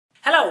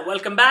Hello,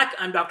 welcome back.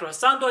 I'm Dr.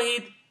 Hassan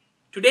Tauheed.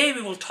 Today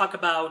we will talk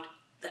about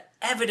the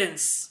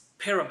evidence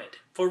pyramid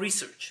for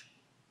research,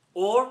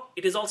 or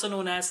it is also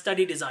known as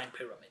study design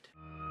pyramid.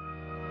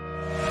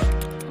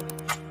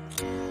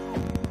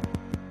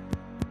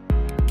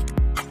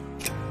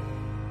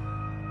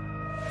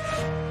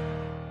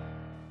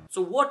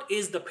 So what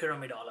is the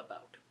pyramid all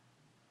about?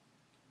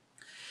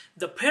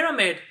 The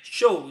pyramid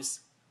shows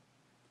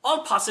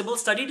all possible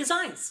study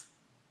designs.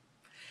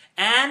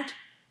 And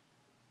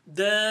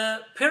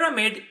the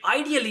pyramid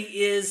ideally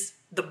is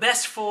the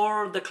best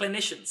for the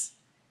clinicians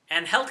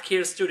and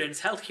healthcare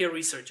students, healthcare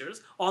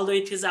researchers, although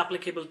it is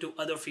applicable to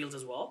other fields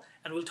as well,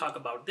 and we'll talk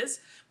about this.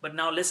 But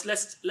now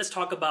let's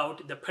talk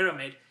about the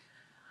pyramid.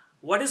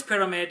 What is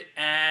pyramid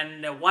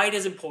and why it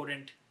is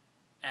important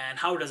and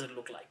how does it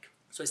look like?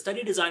 So a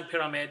study design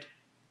pyramid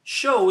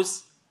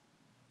shows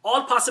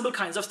all possible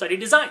kinds of study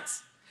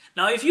designs.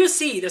 Now if you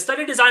see the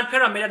study design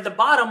pyramid at the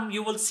bottom,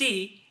 you will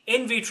see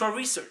in vitro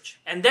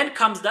research, and then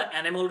comes the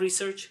animal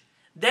research,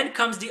 then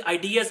comes the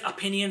ideas,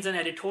 opinions, and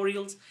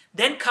editorials,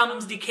 then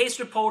comes the case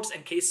reports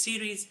and case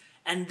series,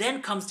 and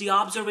then comes the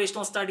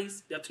observational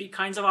studies. There are three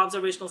kinds of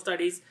observational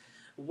studies.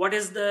 What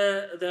is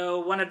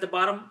the one at the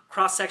bottom?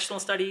 Cross-sectional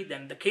study,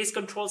 then the case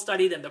control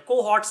study, then the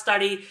cohort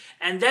study,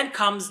 and then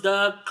comes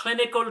the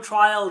clinical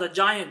trial, the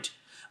giant.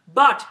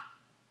 But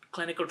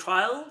clinical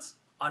trials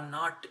are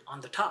not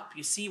on the top.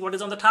 You see what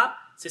is on the top?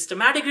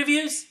 Systematic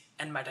reviews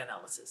and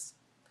meta-analysis.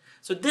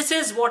 So this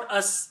is what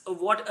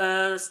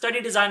a study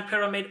design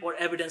pyramid or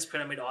evidence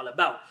pyramid all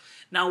about.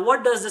 Now,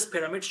 what does this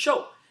pyramid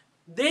show?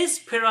 This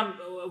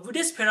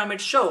pyramid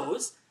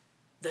shows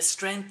the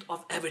strength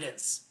of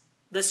evidence.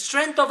 The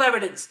strength of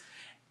evidence.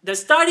 The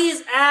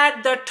studies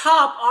at the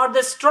top are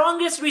the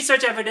strongest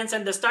research evidence,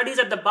 and the studies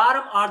at the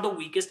bottom are the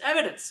weakest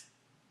evidence.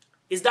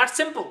 Is that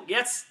simple?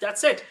 Yes,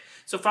 that's it.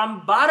 So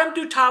from bottom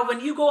to top,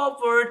 when you go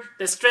upward,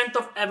 the strength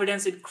of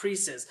evidence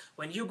increases.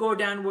 When you go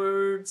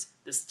downwards,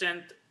 the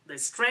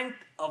strength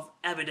of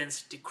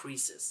evidence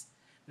decreases.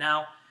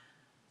 Now,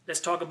 let's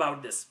talk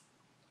about this.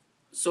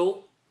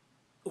 So,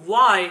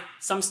 why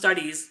some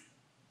studies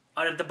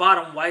are at the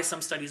bottom, why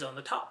some studies are on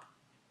the top?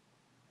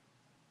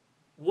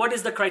 What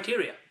is the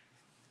criteria?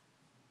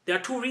 There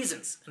are two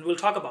reasons, and we'll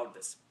talk about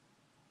this.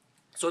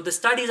 So the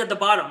studies at the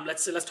bottom,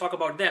 let's talk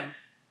about them.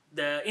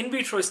 The in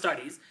vitro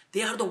studies,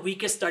 they are the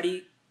weakest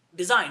study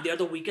design. They are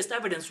the weakest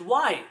evidence.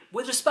 Why?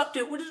 With respect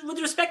to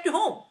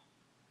whom?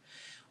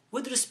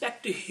 With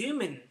respect to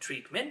human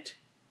treatment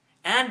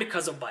and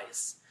because of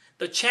bias.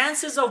 The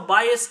chances of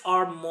bias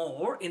are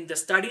more in the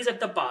studies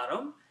at the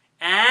bottom,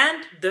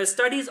 and the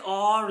studies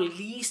are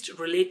least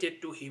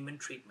related to human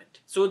treatment.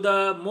 So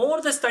the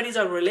more the studies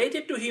are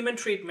related to human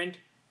treatment,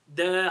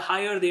 the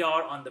higher they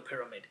are on the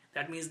pyramid.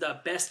 That means the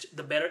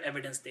better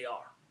evidence they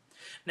are.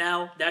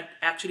 Now, that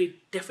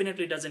actually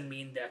definitely doesn't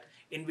mean that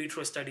in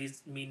vitro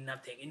studies mean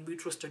nothing. In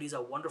vitro studies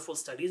are wonderful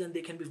studies, and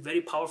they can be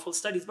very powerful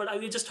studies. But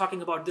we're just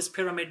talking about this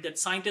pyramid, that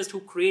scientists who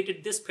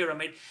created this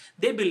pyramid,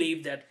 they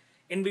believe that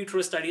in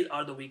vitro studies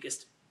are the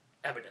weakest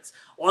evidence.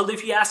 Although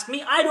if you ask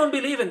me, I don't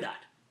believe in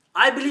that.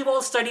 I believe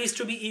all studies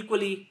to be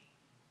equally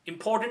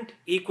important,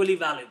 equally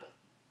valuable.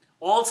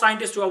 All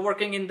scientists who are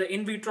working in the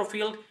in vitro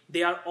field,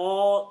 they are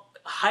all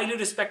highly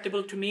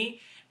respectable to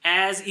me,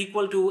 as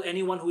equal to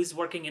anyone who is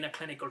working in a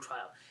clinical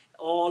trial.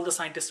 All the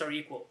scientists are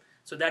equal.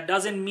 So that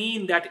doesn't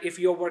mean that if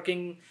you're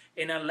working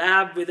in a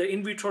lab with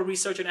in vitro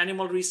research and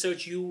animal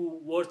research, you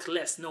worth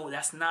less. No,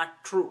 that's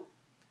not true.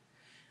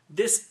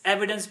 This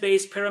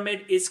evidence-based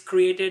pyramid is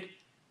created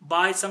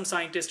by some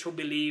scientists who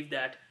believe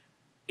that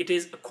it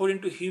is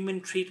according to human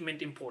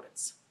treatment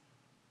importance.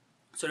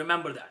 So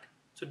remember that.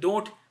 So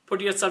don't put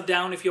yourself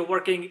down if you're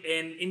working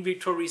in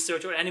vitro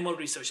research or animal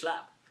research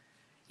lab.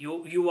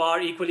 You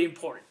are equally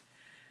important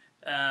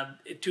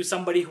to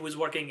somebody who is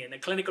working in a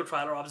clinical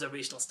trial or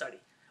observational study,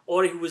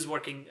 or who is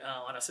working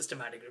on a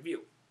systematic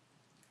review.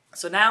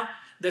 So now,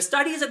 the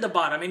studies at the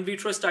bottom, in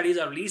vitro studies,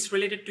 are least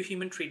related to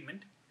human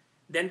treatment.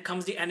 Then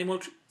comes the animal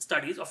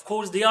studies. Of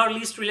course, they are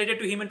least related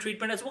to human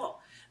treatment as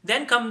well.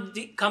 Then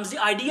comes the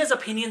ideas,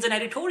 opinions, and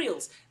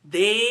editorials.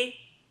 They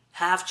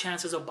have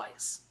chances of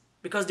bias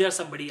because they are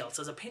somebody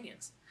else's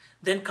opinions.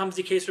 Then comes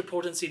the case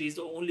report and series,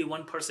 the only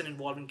one person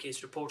involved in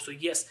case report. So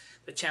yes,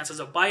 the chances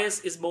of bias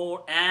is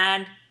more,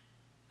 and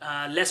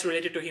less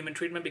related to human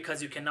treatment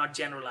because you cannot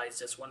generalize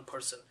just one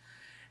person.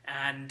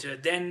 And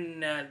then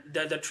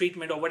the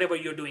treatment or whatever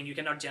you're doing, you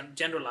cannot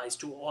generalize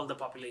to all the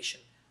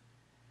population.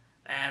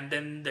 And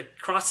then the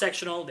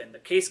cross-sectional, then the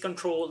case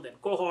control, then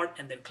cohort,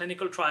 and then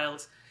clinical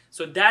trials.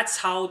 So that's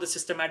how the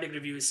systematic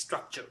review is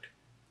structured.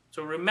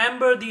 So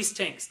remember these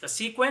things. The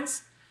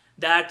sequence,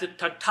 that the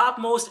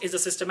topmost is the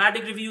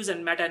systematic reviews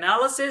and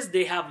meta-analysis.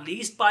 They have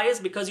least bias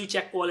because you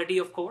check quality,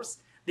 of course.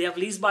 They have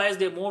least bias.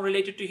 They're more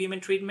related to human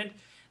treatment.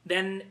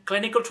 Then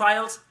clinical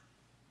trials,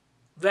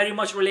 very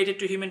much related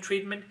to human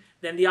treatment.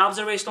 Then the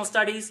observational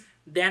studies,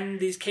 then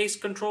these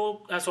case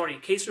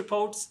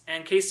reports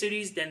and case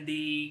series, then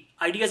the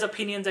ideas,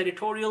 opinions,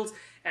 editorials,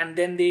 and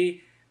then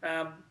the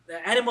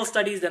animal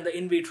studies, then the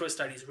in vitro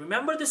studies.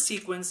 Remember this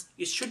sequence.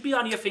 It should be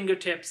on your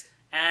fingertips,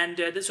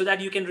 and so that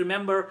you can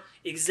remember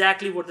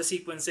exactly what the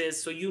sequence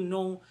is. So you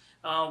know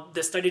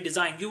the study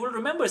design. You will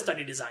remember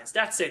study designs.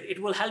 That's it.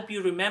 It will help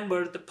you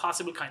remember the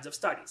possible kinds of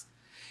studies.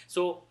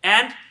 So,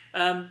 and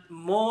I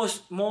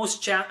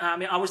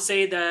would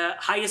say the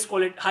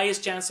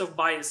highest chance of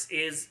bias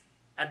is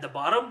at the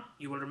bottom.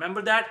 You will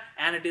remember that,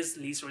 and it is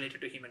least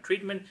related to human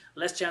treatment.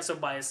 Less chance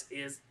of bias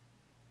is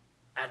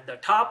at the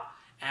top,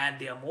 and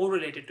they are more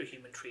related to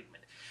human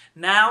treatment.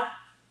 Now,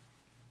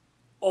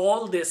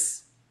 all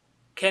this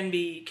can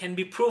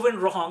be proven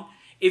wrong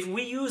if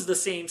we use the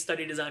same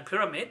study design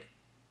pyramid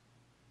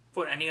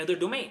for any other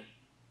domain.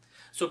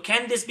 So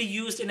can this be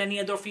used in any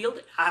other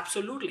field?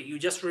 Absolutely. You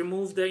just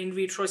remove the in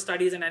vitro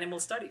studies and animal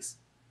studies.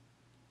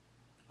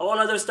 All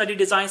other study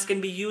designs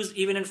can be used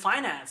even in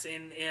finance,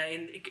 in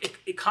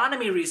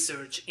economy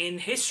research, in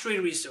history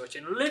research,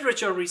 in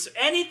literature research,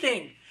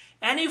 anything,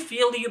 any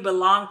field you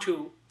belong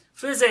to,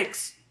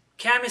 physics,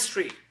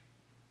 chemistry.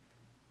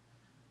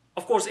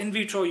 Of course, in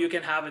vitro you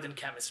can have it in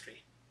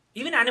chemistry.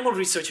 Even animal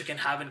research you can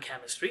have in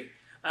chemistry.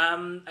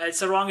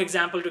 It's a wrong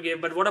example to give,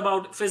 but what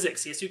about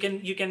physics? Yes, you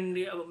can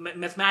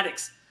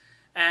mathematics.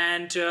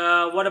 And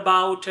what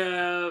about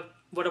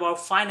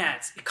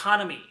finance,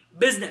 economy,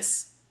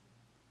 business?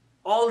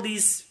 All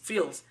these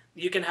fields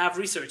you can have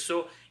research.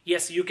 So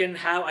yes, you can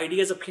have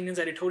ideas, opinions,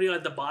 editorial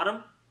at the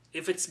bottom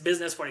if it's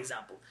business, for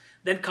example.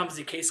 Then comes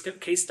the case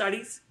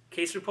studies,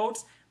 case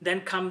reports.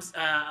 Then comes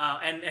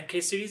and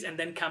case series, and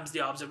then comes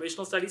the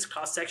observational studies,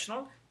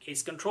 cross-sectional,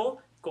 case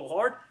control,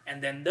 cohort,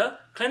 and then the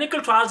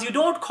clinical trials. You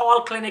don't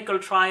call clinical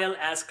trial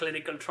as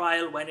clinical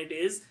trial when it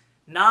is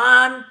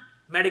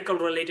non-medical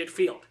related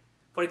field.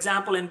 For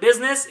example, in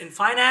business, in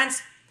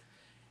finance,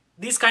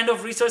 these kind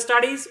of research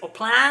studies, or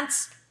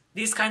plants,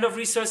 these kind of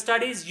research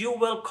studies, you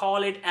will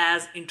call it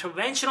as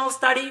interventional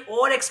study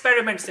or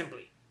experiment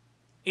simply.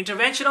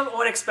 Interventional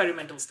or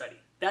experimental study.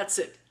 That's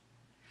it.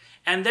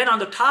 And then on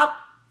the top,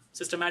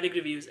 systematic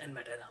reviews and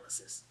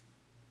meta-analysis.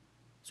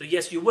 So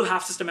yes, you will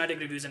have systematic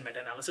reviews and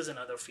meta-analysis in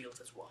other fields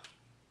as well.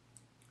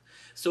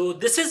 So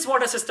this is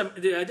what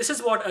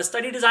a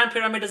study design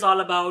pyramid is all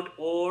about,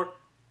 or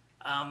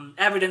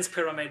evidence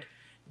pyramid.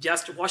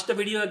 Just watch the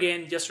video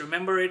again, just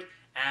remember it,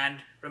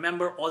 and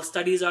remember all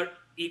studies are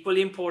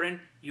equally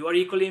important, you are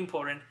equally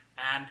important,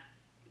 and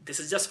this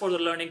is just for the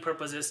learning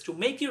purposes to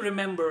make you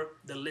remember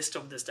the list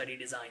of the study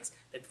designs,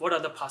 that what are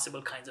the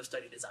possible kinds of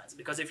study designs.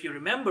 Because if you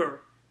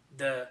remember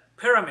the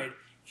pyramid,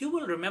 you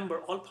will remember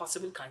all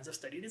possible kinds of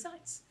study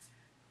designs.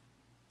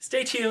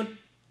 Stay tuned.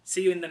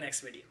 See you in the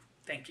next video.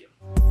 Thank you.